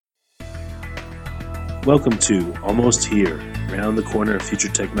Welcome to Almost Here, Round the Corner Future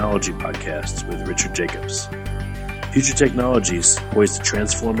Technology Podcasts with Richard Jacobs. Future technologies poised to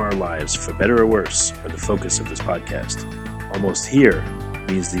transform our lives for better or worse are the focus of this podcast. Almost here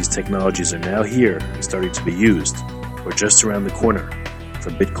means these technologies are now here and starting to be used, or just around the corner,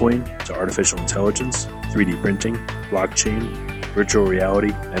 from Bitcoin to artificial intelligence, 3D printing, blockchain, virtual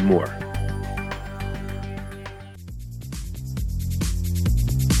reality, and more.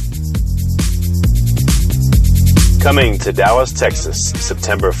 Coming to Dallas, Texas,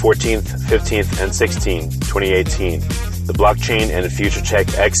 September 14th, 15th, and 16th, 2018, the Blockchain and Future Tech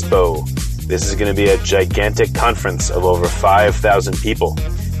Expo. This is going to be a gigantic conference of over 5,000 people.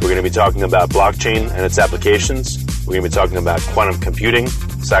 We're going to be talking about blockchain and its applications. We're going to be talking about quantum computing,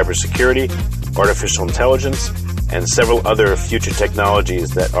 cybersecurity, artificial intelligence, and several other future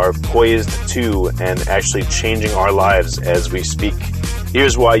technologies that are poised to and actually changing our lives as we speak.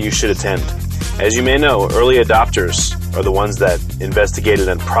 Here's why you should attend. As you may know, early adopters are the ones that investigated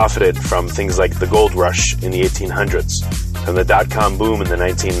and profited from things like the gold rush in the 1800s, from the dot-com boom in the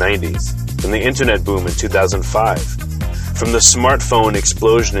 1990s, from the internet boom in 2005, from the smartphone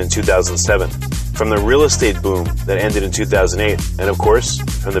explosion in 2007, from the real estate boom that ended in 2008, and of course,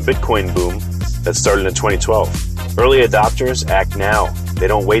 from the Bitcoin boom that started in 2012. Early adopters act now. They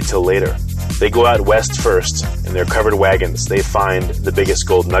don't wait till later. They go out west first. In their covered wagons, they find the biggest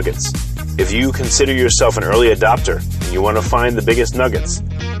gold nuggets. If you consider yourself an early adopter and you want to find the biggest nuggets,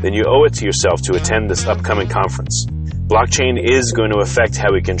 then you owe it to yourself to attend this upcoming conference. Blockchain is going to affect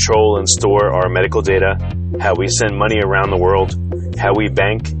how we control and store our medical data, how we send money around the world, how we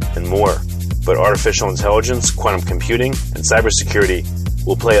bank, and more. But artificial intelligence, quantum computing, and cybersecurity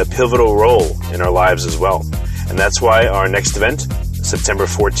will play a pivotal role in our lives as well. And that's why our next event, September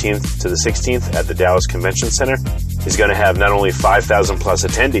 14th to the 16th at the Dallas Convention Center, is going to have not only 5,000 plus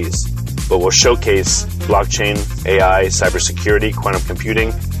attendees, but will showcase blockchain, AI, cybersecurity, quantum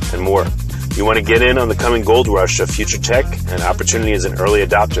computing, and more. You want to get in on the coming gold rush of future tech and opportunity as an early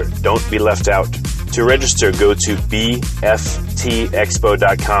adopter. Don't be left out. To register, go to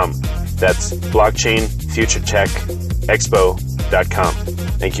bftexpo.com. That's blockchainfuturetechexpo.com.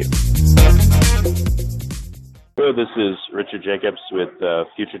 Thank you. Hello, this is Richard Jacobs with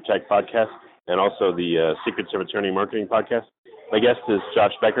Future Tech Podcast and also the Secrets of Attorney Marketing Podcast. My guest is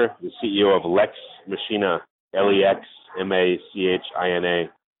Josh Becker, the CEO of Lex Machina, LEXMACHINA,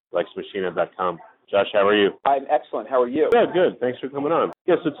 lexmachina.com. Josh, how are you? I'm excellent. How are you? Yeah, good. Thanks for coming on.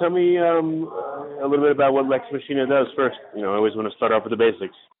 Yeah, so tell me a little bit about what Lex Machina does first. You know, I always want to start off with the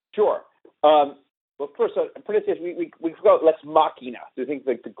basics. Sure. Well, first, pronunciation, we call it Lex Machina. So I think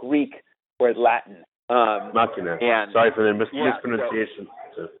like the Greek or Latin. Machina. Sorry for the mispronunciation.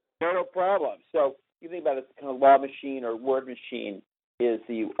 No problem. So you think about it, kind of law machine or word machine is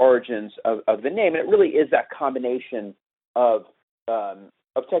the origins of the name, and it really is that combination of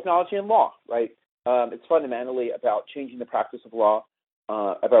technology and law, right? It's fundamentally about changing the practice of law,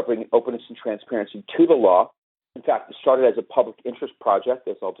 about bringing openness and transparency to the law. In fact, it started as a public interest project,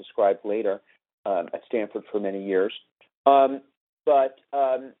 as I'll describe later, at Stanford for many years. So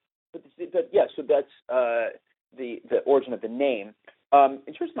that's the origin of the name.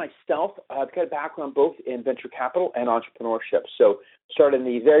 In terms of myself, I've got a background both in venture capital and entrepreneurship. So started in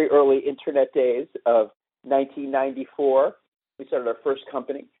the very early internet days of 1994. We started our first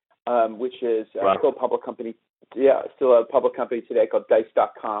company, which is still a public company. Yeah, still a public company today called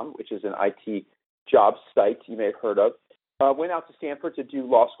Dice.com, which is an IT job site you may have heard of. Went out to Stanford to do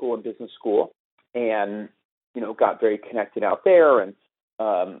law school and business school, and got very connected out there, and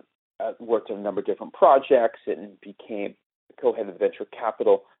worked on a number of different projects, and became co-head of the venture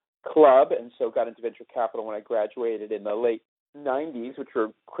capital club, and so got into venture capital when I graduated in the late 90s, which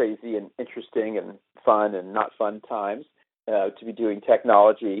were crazy and interesting and fun and not fun times to be doing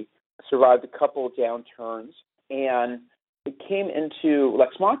technology. Survived a couple of downturns, and it came into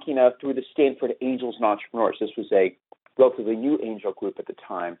Lex Machina through the Stanford Angels and Entrepreneurs. This was a relatively new angel group at the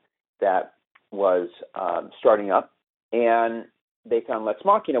time that was starting up, and they found Lex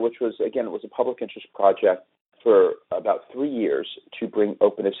Machina, which was, again, it was a public interest project for about 3 years to bring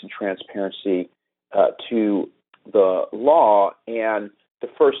openness and transparency to the law. And the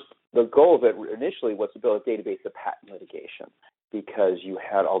goal of it initially was to build a database of patent litigation, because you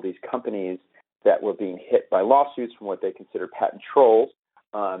had all these companies that were being hit by lawsuits from what they considered patent trolls.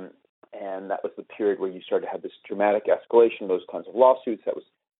 And that was the period where you started to have this dramatic escalation of those kinds of lawsuits that was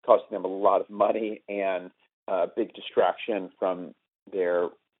costing them a lot of money and big distraction from their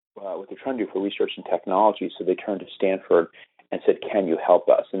what they're trying to do for research and technology. So they turned to Stanford and said, "Can you help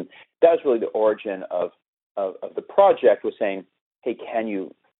us?" And that was really the origin of the project, was saying, "Hey, can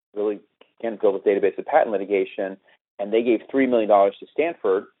you really build a database of patent litigation, and they gave $3 million to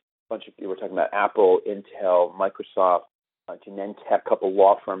Stanford. A bunch of people were talking about Apple, Intel, Microsoft, Genentech, a couple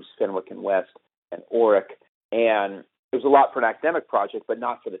law firms, Fenwick and West, and Oric. And it was a lot for an academic project, but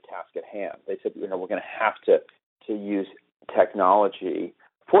not for the task at hand. They said, we're going to have to use technology.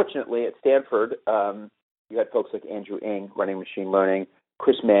 Fortunately, at Stanford, you had folks like Andrew Ng running machine learning,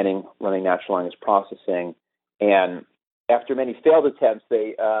 Chris Manning running natural language processing, and after many failed attempts,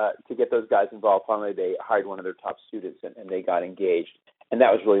 to get those guys involved, finally they hired one of their top students and they got engaged. And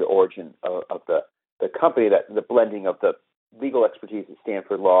that was really the origin of the company, that the blending of the legal expertise at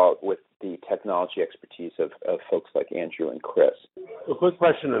Stanford Law with the technology expertise of folks like Andrew and Chris. A quick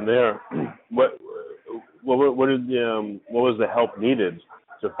question in there: what was the help needed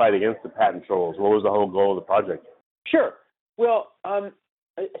to fight against the patent trolls? What was the whole goal of the project? Sure. Well,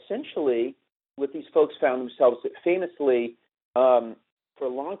 essentially, what these folks found themselves famously for a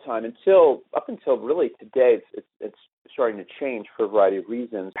long time, up until really today, it's starting to change for a variety of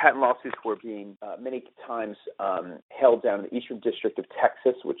reasons. Patent lawsuits were being many times held down in the Eastern District of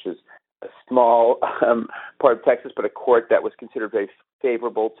Texas, which is a small part of Texas, but a court that was considered very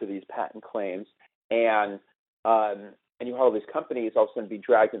favorable to these patent claims. And you have all these companies all of a sudden be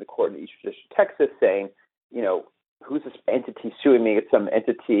dragged into court in the Eastern District of Texas saying, who's this entity suing me? It's some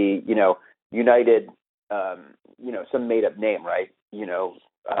entity, United, some made-up name, right?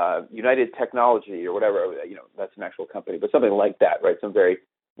 United Technology or whatever, that's an actual company, but something like that, right? Some very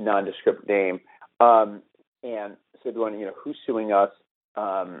nondescript name. And so going, who's suing us?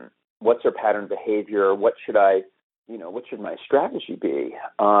 What's their pattern of behavior? What should my strategy be?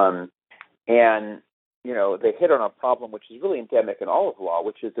 And they hit on a problem which is really endemic in all of law,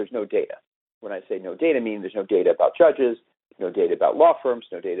 which is there's no data. When I say no data, I mean there's no data about judges, no data about law firms,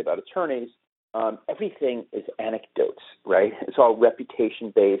 no data about attorneys. Everything is anecdotes, right? It's all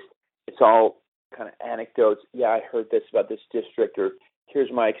reputation-based. It's all kind of anecdotes. Yeah, I heard this about this district, or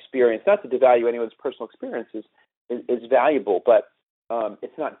here's my experience. Not to devalue anyone's personal experiences is valuable, but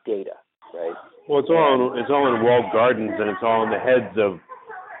it's not data, right? Well, it's all in walled gardens, and it's all in the heads of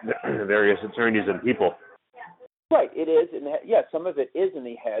various attorneys and people. Right, it is. Some of it is in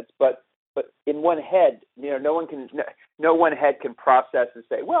the heads, but in one head, no one head can process and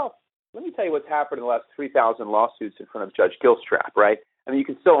say, well, let me tell you what's happened in the last 3,000 lawsuits in front of Judge Gilstrap, right? I mean, you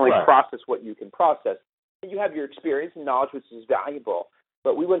can still only process what you can process. You have your experience and knowledge, which is valuable,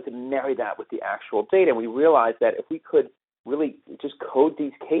 but we wanted to marry that with the actual data. And we realized that if we could really just code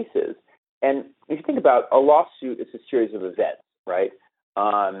these cases, and if you think about a lawsuit, it's a series of events, right?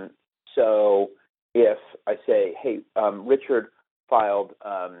 So if I say, hey, Richard filed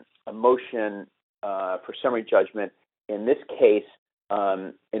a motion for summary judgment in this case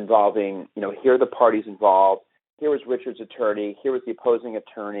involving, here are the parties involved, here was Richard's attorney, here was the opposing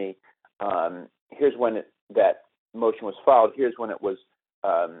attorney, here's when that motion was filed, here's when it was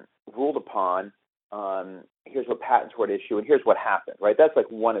ruled upon, here's what patents were at issue, and here's what happened, right? That's like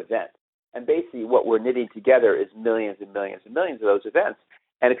one event. And basically what we're knitting together is millions and millions and millions of those events.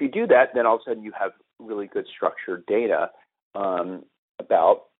 And if you do that, then all of a sudden you have really good structured data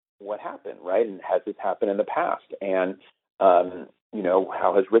about what happened, right? And has this happened in the past? And,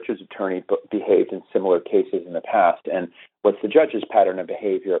 how has Richard's attorney behaved in similar cases in the past? And what's the judge's pattern of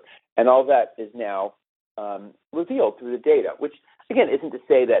behavior? And all that is now revealed through the data, which, again, isn't to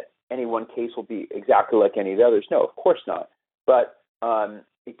say that any one case will be exactly like any of the others. No, of course not. But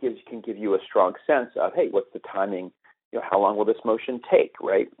it can give you a strong sense of, hey, what's the timing? How long will this motion take,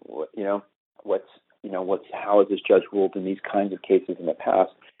 right? How has this judge ruled in these kinds of cases in the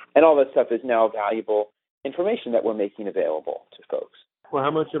past? And all that stuff is now valuable information that we're making available to folks. Well,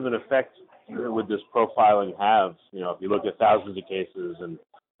 how much of an effect would this profiling have? If you look at thousands of cases and,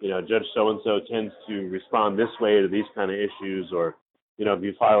 Judge so-and-so tends to respond this way to these kind of issues, or, if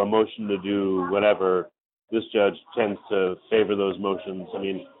you file a motion to do whatever, this judge tends to favor those motions. I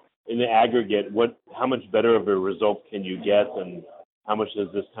mean, in the aggregate, how much better of a result can you get, and how much does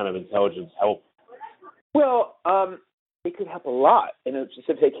this kind of intelligence help? Well, it could help a lot in a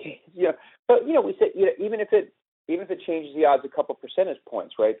specific case. But we said even if it changes the odds a couple percentage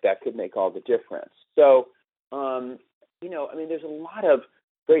points, right, that could make all the difference. So, there's a lot of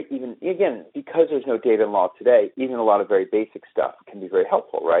because there's no data in law today, even a lot of very basic stuff can be very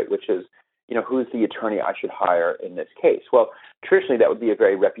helpful, right? Which is, who's the attorney I should hire in this case? Well, traditionally that would be a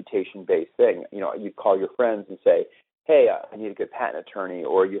very reputation-based thing. You'd call your friends and say, hey, I need a good patent attorney,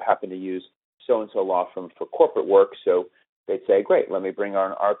 or you happen to use so-and-so law firm for corporate work. So they'd say, great, let me bring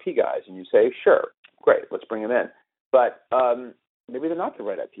our RP guys. And you say, sure, great, let's bring them in. But maybe they're not the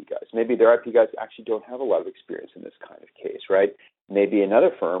right IP guys. Maybe their IP guys actually don't have a lot of experience in this kind of case, right? Maybe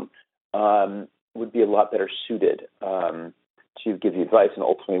another firm would be a lot better suited to give you advice and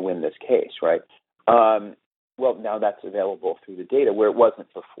ultimately win this case, right? Well, now that's available through the data where it wasn't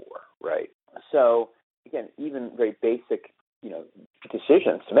before, right? So again, even very basic,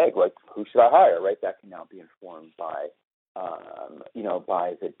 decisions to make, like who should I hire, right? That can now be informed by,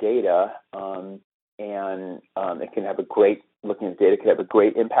 by the data, and it can have looking at the data could have a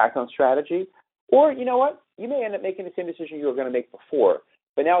great impact on strategy. Or you know what, you may end up making the same decision you were going to make before,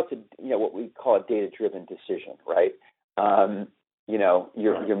 but now it's what we call a data-driven decision, right?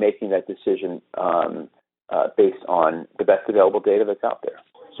 You're making that decision based on the best available data that's out there.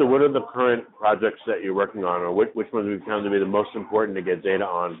 So what are the current projects that you're working on, or which ones have you found to be the most important to get data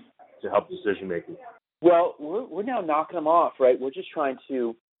on to help decision making? Well, we're now knocking them off, right? We're just trying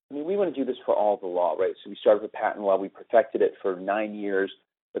to, we want to do this for all the law, right? So we started with patent law. We perfected it for 9 years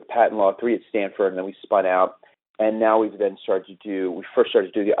with patent law, 3 at Stanford, and then we spun out. And now we first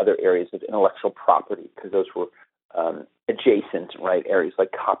started to do the other areas of intellectual property, because those were adjacent, right, areas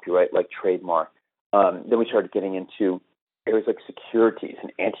like copyright, like trademark. Then we started getting into areas like securities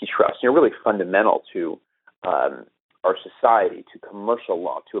and antitrust, really fundamental to our society, to commercial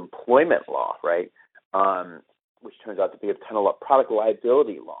law, to employment law, right? Which turns out to be a ton of law, product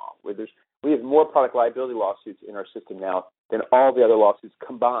liability law, where we have more product liability lawsuits in our system now than all the other lawsuits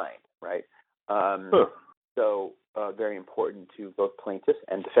combined, right? So very important to both plaintiffs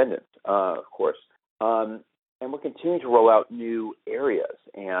and defendants, of course. And we're continuing to roll out new areas,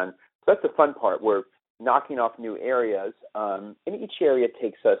 and so that's the fun part. We're knocking off new areas, and each area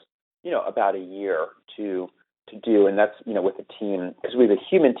takes us, about a year to do, and that's, with a team, because we have a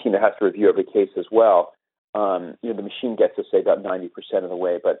human team that has to review every case as well. The machine gets us, say, about 90% of the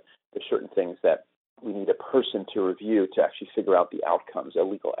way, but there's certain things that we need a person to review to actually figure out the outcomes, a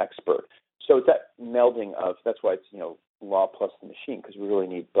legal expert. So it's that melding of, that's why it's, law plus the machine, because we really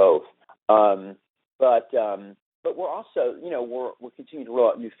need both. But we're also, we're continuing to roll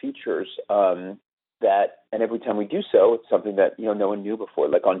out new features and every time we do so, it's something that, no one knew before,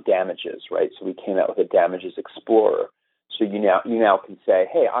 like on damages, right? So we came out with a damages explorer. So you now can say,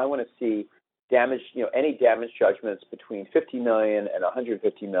 hey, I want to see damage, any damage judgments between $50 million and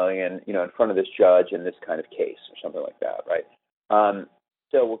 $150 million, in front of this judge in this kind of case or something like that, right?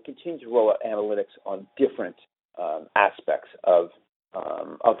 So we'll continue to roll out analytics on different aspects of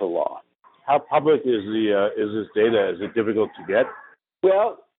the law. How public is this data? Is it difficult to get?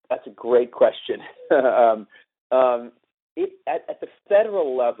 Well, that's a great question. At the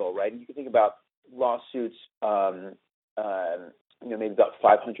federal level, right? You can think about lawsuits, maybe about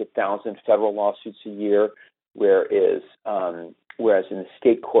 500,000 federal lawsuits a year, whereas in the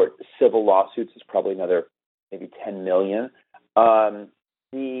state court, civil lawsuits is probably another maybe 10 million.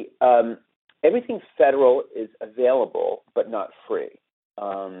 Everything federal is available, but not free.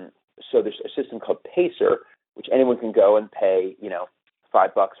 So there's a system called Pacer, which anyone can go and pay,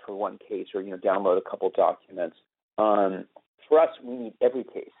 $5 for one case, or download a couple documents. For us, we need every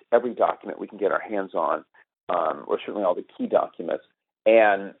case, every document we can get our hands on, or certainly all the key documents,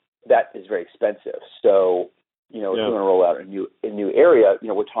 and that is very expensive. So, if you want to roll out a new area,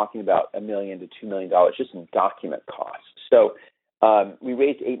 we're talking about $1 million to $2 million just in document costs. So we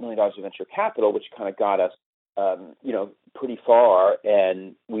raised $8 million of venture capital, which kind of got us, pretty far,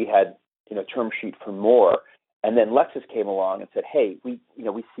 and we had, term sheet for more. And then Lexis came along and said, hey, we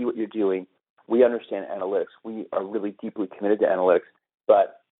see what you're doing. We understand analytics. We are really deeply committed to analytics,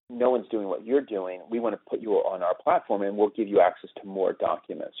 but no one's doing what you're doing. We want to put you on our platform, and we'll give you access to more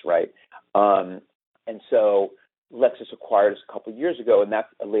documents, right? And so Lexis acquired us a couple of years ago, and that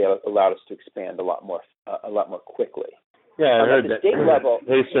allowed us to expand a lot more quickly. Yeah, I heard that state level,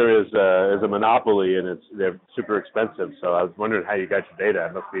 Pacer is a monopoly, and they're super expensive. So I was wondering how you got your data.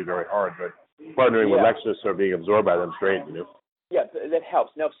 It must be very hard, but partnering with Lexis or being absorbed by them is great, Yeah, that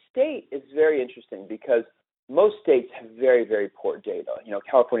helps. Now, state is very interesting because most states have very, very poor data.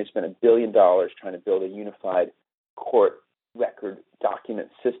 California spent $1 billion trying to build a unified court record document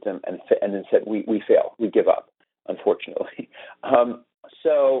system, and then said, we fail. We give up, unfortunately.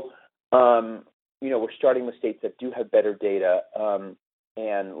 We're starting with states that do have better data, and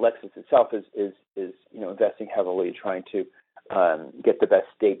Lexis itself is investing heavily trying to get the best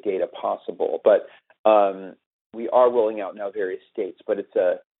state data possible. But we are rolling out now various states, but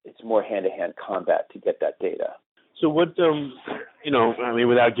it's more hand-to-hand combat to get that data. So what,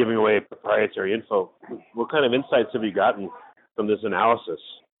 without giving away proprietary info, what kind of insights have you gotten from this analysis?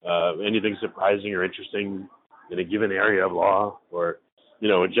 Anything surprising or interesting in a given area of law, or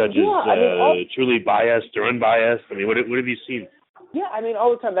a judge is truly biased or unbiased? What have you seen? Yeah,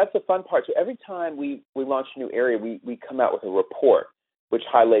 all the time. That's the fun part. So every time we launch a new area, we come out with a report. which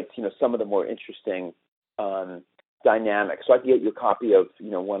highlights, some of the more interesting dynamics. So I can get you a copy of,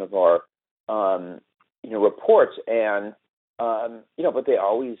 one of our, reports, and but they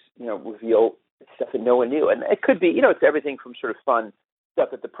always, reveal stuff that no one knew, and it could be, it's everything from sort of fun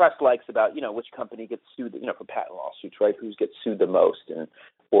stuff that the press likes about, which company gets sued, for patent lawsuits, right? Who gets sued the most,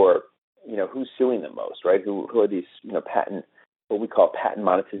 or who's suing the most, right? Who are these, patent, what we call patent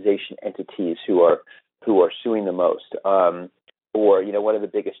monetization entities who are suing the most, or what are the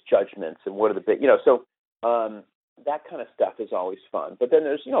biggest judgments, and what are the big, so that kind of stuff is always fun. But then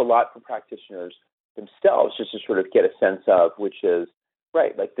there's a lot for practitioners themselves just to sort of get a sense of, which is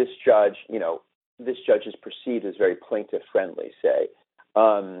right, like this judge is perceived as very plaintiff friendly, say,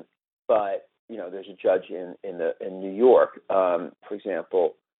 but there's a judge in New York, for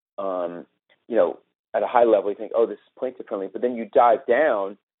example, at a high level you think, oh, this is plaintiff friendly, but then you dive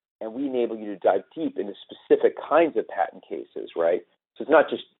down, and we enable you to dive deep into specific kinds of patent cases, right? So it's not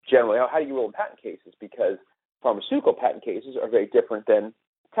just generally, how do you rule in patent cases? Because pharmaceutical patent cases are very different than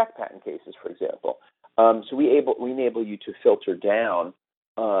tech patent cases, for example. So we enable you to filter down,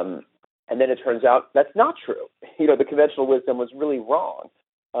 and then it turns out that's not true. The conventional wisdom was really wrong,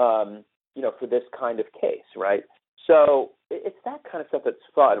 for this kind of case, right? So it's that kind of stuff that's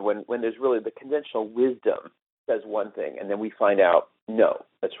fun when there's really the conventional wisdom says one thing, and then we find out, no,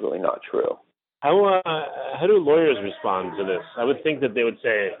 that's really not true. How do lawyers respond to this? I would think that they would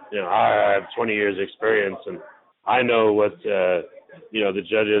say, I have 20 years experience, and I know what, the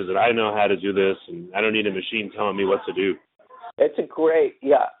judges, and I know how to do this, and I don't need a machine telling me what to do. It's a great,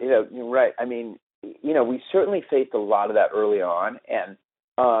 you're right. I mean, we certainly faced a lot of that early on, and,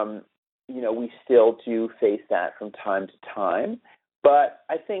 we still do face that from time to time. But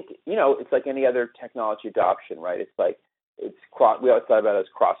I think, it's like any other technology adoption, right? It's like, we always thought about it as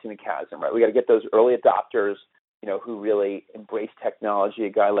crossing the chasm, right? We got to get those early adopters, who really embrace technology. A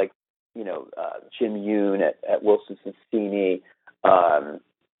guy like, Jim Yoon at Wilson Sonsini,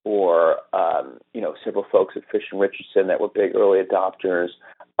 or several folks at Fish and Richardson that were big early adopters,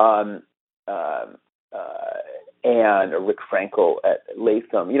 and Rick Frankel at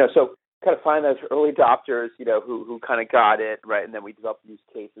Latham. So kind of find those early adopters, who kind of got it, right? And then we developed use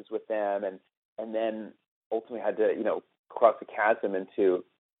cases with them, and then ultimately had to, cross the chasm into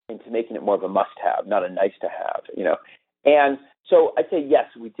making it more of a must-have, not a nice-to-have, And so I'd say,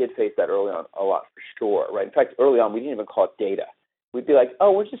 yes, we did face that early on a lot for sure, right? In fact, early on, we didn't even call it data. We'd be like,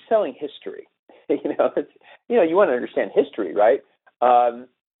 oh, we're just selling history. You want to understand history, right?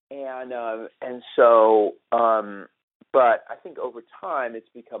 But I think over time it's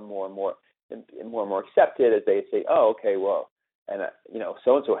become more and more accepted as they say, oh, okay, well, and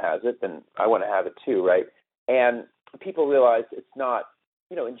so-and-so has it, then I want to have it too, right? And people realize it's not,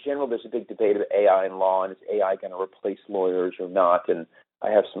 in general, there's a big debate about AI and law, and is AI going to replace lawyers or not? And I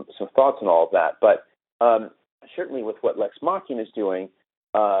have some thoughts on all of that. But certainly with what Lex Machina is doing,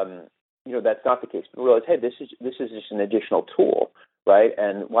 that's not the case. But realize, hey, this is just an additional tool, right?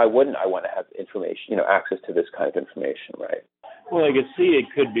 And why wouldn't I want to have information, access to this kind of information, right? Well, I could see it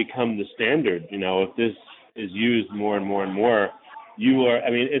could become the standard. If this is used more and more and more,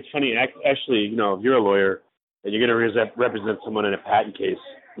 it's funny, actually, if you're a lawyer and you're going to represent someone in a patent case,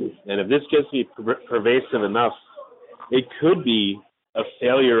 and if this gets to be pervasive enough, it could be a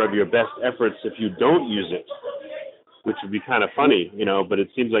failure of your best efforts if you don't use it, which would be kind of funny, but it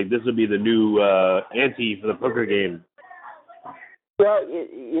seems like this would be the new ante for the poker game. Well,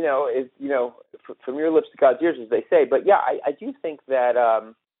 from your lips to God's ears, as they say. But yeah, I do think that,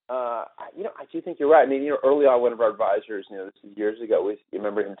 I do think you're right. I mean, early on, one of our advisors, this was years ago, you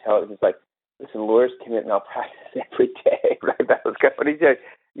remember him telling, he's like, listen, lawyers commit malpractice every day, right? That was kind of what he said,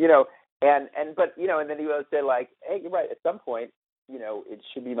 and then he would say like, hey, you're right. At some point, it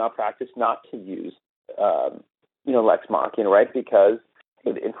should be malpractice not to use, Lex Machina, right? Because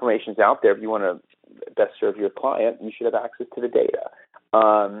the information's out there. If you want to best serve your client, you should have access to the data.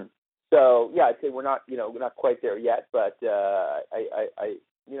 So yeah, I'd say we're not quite there yet, but I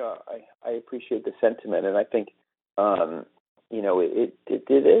appreciate the sentiment, and I think,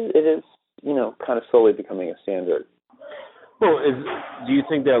 it is kind of slowly becoming a standard. Well, do you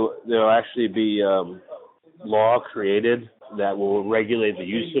think there'll actually be law created that will regulate the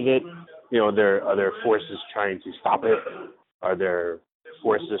use of it? Are there forces trying to stop it? Are there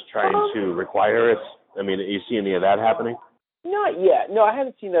forces trying to require it? I mean, are you see any of that happening? Not yet. No, I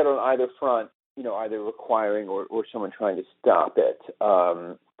haven't seen that on either front, either requiring or someone trying to stop it.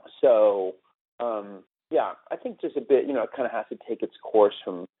 Yeah, I think just a bit, it kind of has to take its course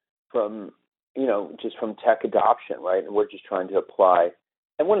from just from tech adoption, right? And we're just trying to apply.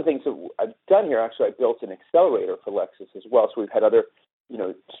 And one of the things that I've done here, actually, I built an accelerator for Lexis as well. So we've had other,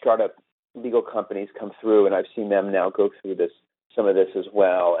 startup legal companies come through, and I've seen them now go through some of this as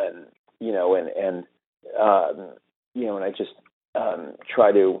well, and and I just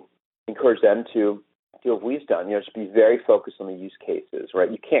try to encourage them to do what we've done. Just be very focused on the use cases,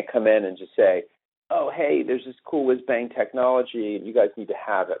 right? You can't come in and just say, "Oh, hey, there's this cool whiz bang technology, and you guys need to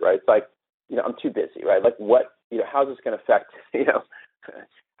have it," right? It's like, I'm too busy, right? Like, what, how's this going to affect,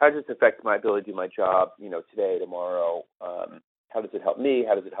 how does this affect my ability to do my job, today, tomorrow? How does it help me?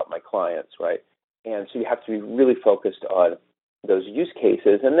 How does it help my clients, right? And so you have to be really focused on those use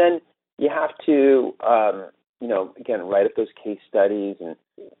cases, and then you have to, again, write up those case studies, and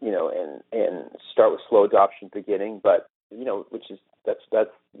and start with slow adoption beginning, but that's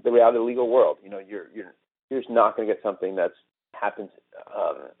the reality of the legal world. You're just not going to get something that's happens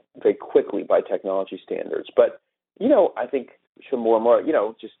very quickly by technology standards. But I think more and more.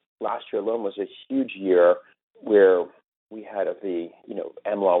 Just last year alone was a huge year where we had of the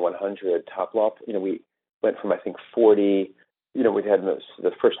AmLaw 100 top law. We went from I think 40. We had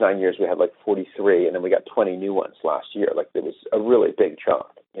the first 9 years we had like 43, and then we got 20 new ones last year. Like, it was a really big jump.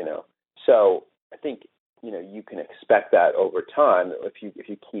 So I think you can expect that over time if you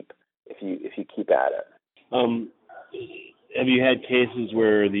keep at it. Have you had cases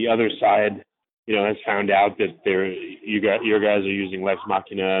where the other side, has found out that your guys are using Lex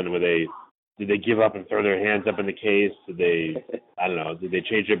Machina, and did they give up and throw their hands up in the case? Did they, I don't know, did they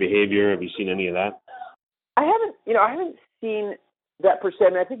change their behavior? Have you seen any of that? I haven't seen that per se. I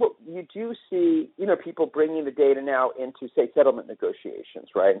mean, I think what you do see, people bringing the data now into, say, settlement negotiations,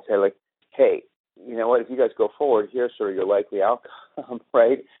 right? And say, like, hey, you know what, if you guys go forward, here's sort of your likely outcome,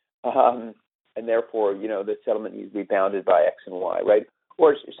 right? And therefore, the settlement needs to be bounded by X and Y, right?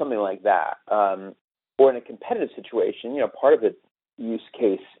 Or something like that. Or in a competitive situation, part of the use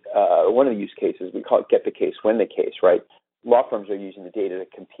case, one of the use cases, we call it get the case, win the case, right? Law firms are using the data to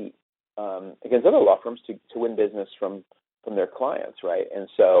compete against other law firms to win business from their clients, right? And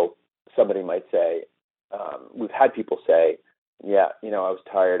so somebody might say, we've had people say, yeah, I was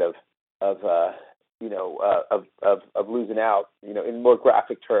tired of losing out, in more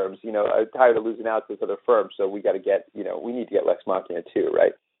graphic terms, I'm tired of losing out to this other firm, so we got to get, we need to get Lex Machina too,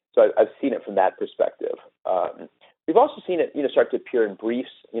 right? So I've seen it from that perspective. We've also seen it, start to appear in briefs,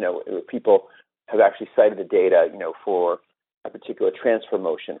 where people have actually cited the data, for a particular transfer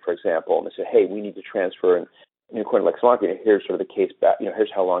motion, for example, and they say, hey, we need to transfer, and according to Lex Machina, here's sort of the case back,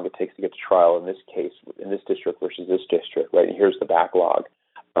 here's how long it takes to get to trial in this case, in this district versus this district, right? And here's the backlog.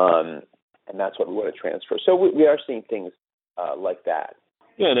 And that's what we want to transfer. So we are seeing things like that.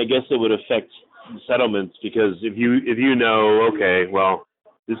 Yeah, and I guess it would affect settlements, because if you know, okay, well,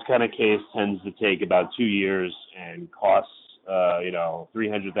 this kind of case tends to take about 2 years and costs,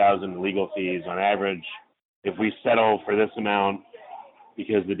 $300,000 in legal fees on average. If we settle for this amount,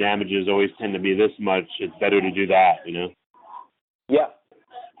 because the damages always tend to be this much, it's better to do that,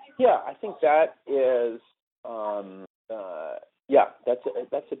 Yeah, I think that is,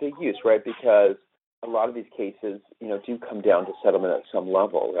 that's a big use, right? Because a lot of these cases, do come down to settlement at some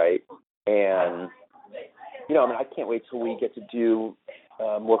level, right? And, I can't wait till we get to do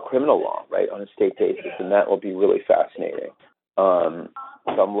more criminal law, right, on a state basis, and that will be really fascinating. So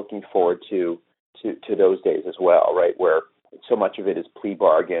I'm looking forward to those days as well, right, where so much of it is plea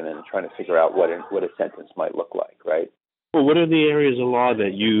bargain and trying to figure out what a sentence might look like, right? Well, what are the areas of law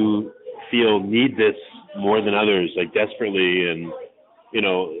that you feel need this more than others, like desperately? And,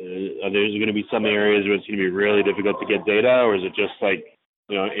 are there going to be some areas where it's going to be really difficult to get data, or is it just like,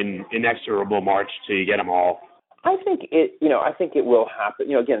 in inexorable march till you get them all? I think it will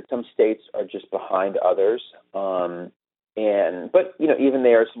happen. Again, some states are just behind others. But even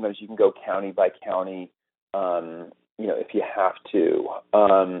there, sometimes you can go county by county, if you have to.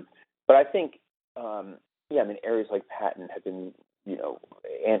 But I think, areas like patent have been,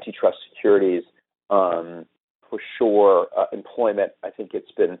 antitrust securities, for sure. Employment, I think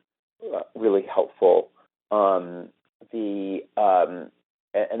it's been really helpful.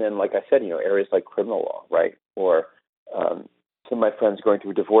 And then, like I said, areas like criminal law, right? Or some of my friends going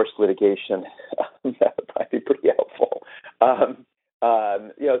through divorce litigation, that would probably be pretty helpful.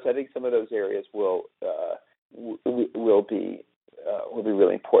 So I think some of those areas will be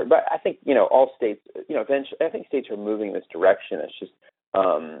really important. But I think all states, eventually, I think states are moving in this direction. It's just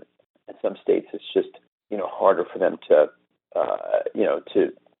in some states, it's just harder for them to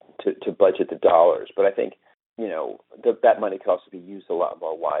budget the dollars. But I think that money could also be used a lot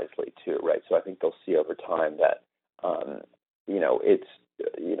more wisely too, right? So I think they'll see over time that it's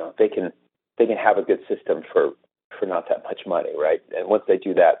they can have a good system for not that much money, right? And once they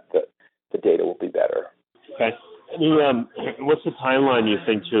do that, the data will be better. Okay. What's the timeline you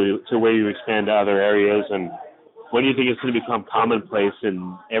think to where you expand to other areas, and when do you think it's going to become commonplace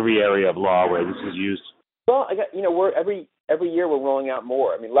in every area of law where this is used? Well, we're every year we're rolling out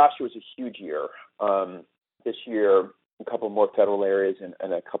more. I mean, last year was a huge year. This year, a couple more federal areas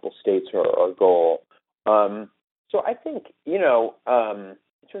and a couple states are our goal. So I think, in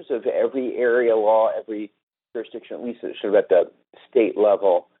terms of every area law, every jurisdiction, at least sort of at the state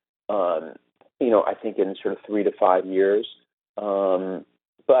level, I think in sort of 3 to 5 years.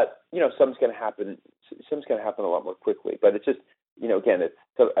 But, some's going to happen a lot more quickly. But it's just, again, it's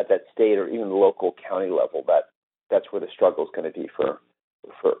at that state or even the local county level that's where the struggle is going to be for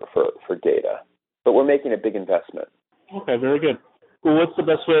data. But we're making a big investment. Okay, very good. Well, what's the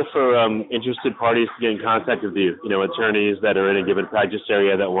best way for interested parties to get in contact with you? Attorneys that are in a given practice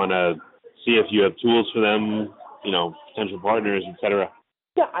area that want to see if you have tools for them, potential partners, et cetera.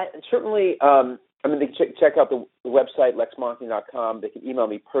 Yeah, certainly. They can check out the website, lexmachina.com. They can email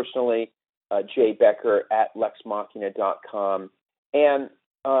me personally, jbecker@lexmachina.com. And,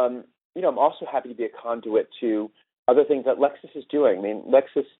 I'm also happy to be a conduit to other things that Lexis is doing. I mean,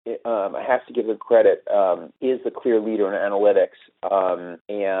 Lexis, I have to give them credit, is the clear leader in analytics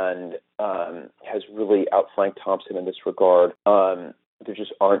and has really outflanked Thomson in this regard. There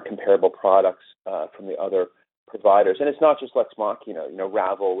just aren't comparable products from the other providers. And it's not just Lex Machina.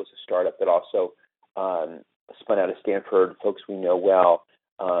 Ravel was a startup that also spun out of Stanford, folks we know well,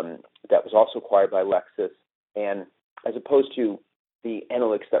 that was also acquired by Lexis. And as opposed to the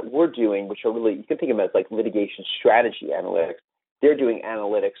analytics that we're doing, which are really, you can think of them as like litigation strategy analytics, they're doing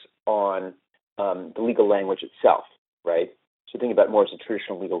analytics on the legal language itself, right? So think about it more as a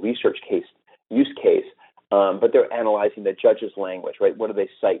traditional legal research use case, but they're analyzing the judge's language, right? What do they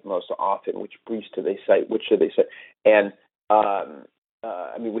cite most often? Which briefs do they cite? Which do they cite? And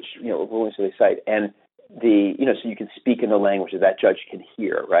which rulings do they cite? And so you can speak in the language that judge can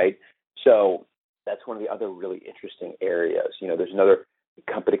hear, right? So that's one of the other really interesting areas. There's another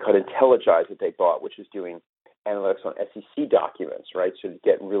company called IntelliGize that they bought, which is doing analytics on SEC documents, right? So to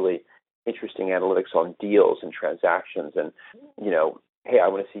get really interesting analytics on deals and transactions, and hey, I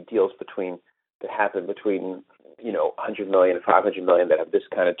want to see deals that happen between 100 million and 500 million that have this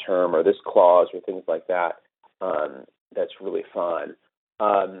kind of term or this clause or things like that. That's really fun.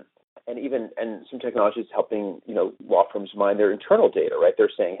 And some technology is helping law firms mine their internal data, right?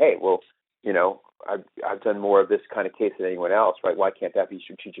 They're saying, hey, well, I've done more of this kind of case than anyone else, right? Why can't that be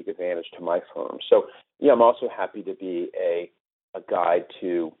strategic advantage to my firm? So, I'm also happy to be a guide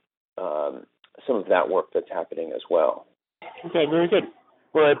to some of that work that's happening as well. Okay, very good.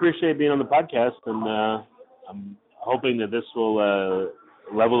 Well, I appreciate being on the podcast, and I'm hoping that this will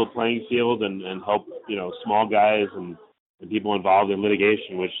level the playing field and help, small guys and people involved in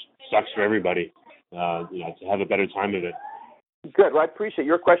litigation, which sucks for everybody, to have a better time of it. Good. Well, I appreciate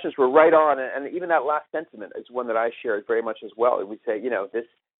your questions were right on, and even that last sentiment is one that I share very much as well. We say, this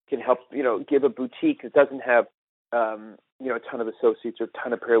can help, give a boutique that doesn't have, a ton of associates or a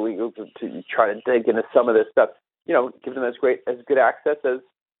ton of paralegals to try to dig into some of this stuff. Give them as good access as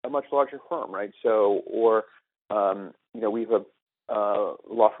a much larger firm, right? So, or we have a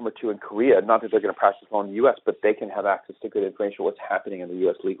law firm or two in Korea. Not that they're going to practice law in the U.S., but they can have access to good information on what's happening in the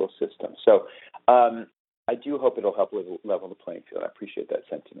U.S. legal system. So. I do hope it'll help level the playing field. I appreciate that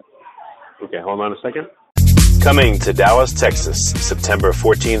sentiment. Okay, hold on a second. Coming to Dallas, Texas, September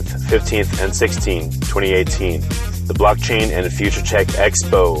 14th, 15th, and 16th, 2018, the Blockchain and Future Tech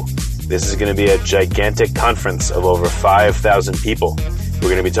Expo. This is going to be a gigantic conference of over 5,000 people. We're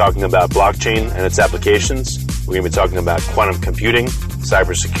going to be talking about blockchain and its applications. We're going to be talking about quantum computing,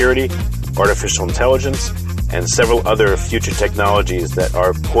 cybersecurity, artificial intelligence, and several other future technologies that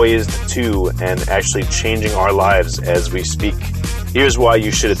are poised to and actually changing our lives as we speak. Here's why you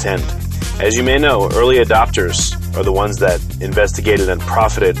should attend. As you may know, early adopters are the ones that investigated and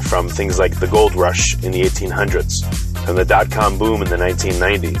profited from things like the gold rush in the 1800s, from the dot-com boom in the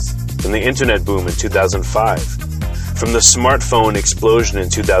 1990s, from the internet boom in 2005, from the smartphone explosion in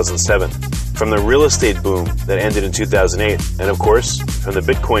 2007, from the real estate boom that ended in 2008, and of course, from the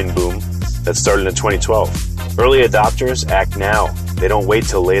Bitcoin boom that started in 2012. Early adopters act now. They don't wait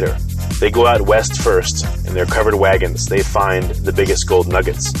till later. They go out west first. In their covered wagons, they find the biggest gold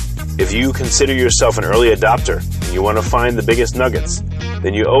nuggets. If you consider yourself an early adopter and you want to find the biggest nuggets,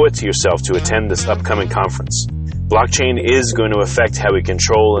 then you owe it to yourself to attend this upcoming conference. Blockchain is going to affect how we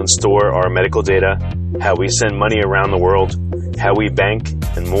control and store our medical data, how we send money around the world, how we bank,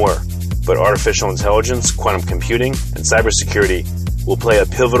 and more. But artificial intelligence, quantum computing, and cybersecurity will play a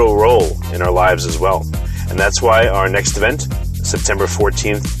pivotal role in our lives as well. And that's why our next event, September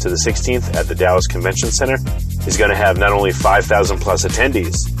 14th to the 16th at the Dallas Convention Center, is going to have not only 5,000 plus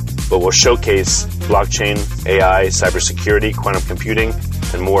attendees, but will showcase blockchain, AI, cybersecurity, quantum computing,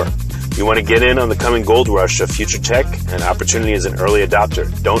 and more. You want to get in on the coming gold rush of future tech and opportunity as an early adopter.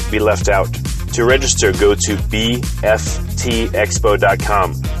 Don't be left out. To register, go to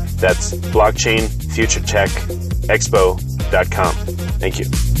bftexpo.com. That's blockchainfuturetechexpo.com. Thank you.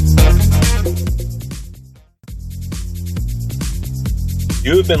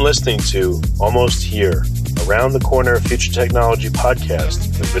 You have been listening to Almost Here, Around the Corner Future Technology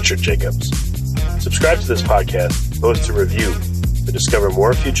podcast with Richard Jacobs. Subscribe to this podcast, post a review to discover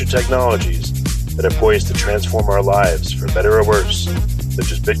more future technologies that are poised to transform our lives for better or worse,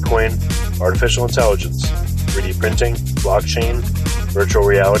 such as Bitcoin, artificial intelligence, 3D printing, blockchain, virtual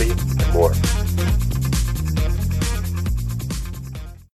reality, and more.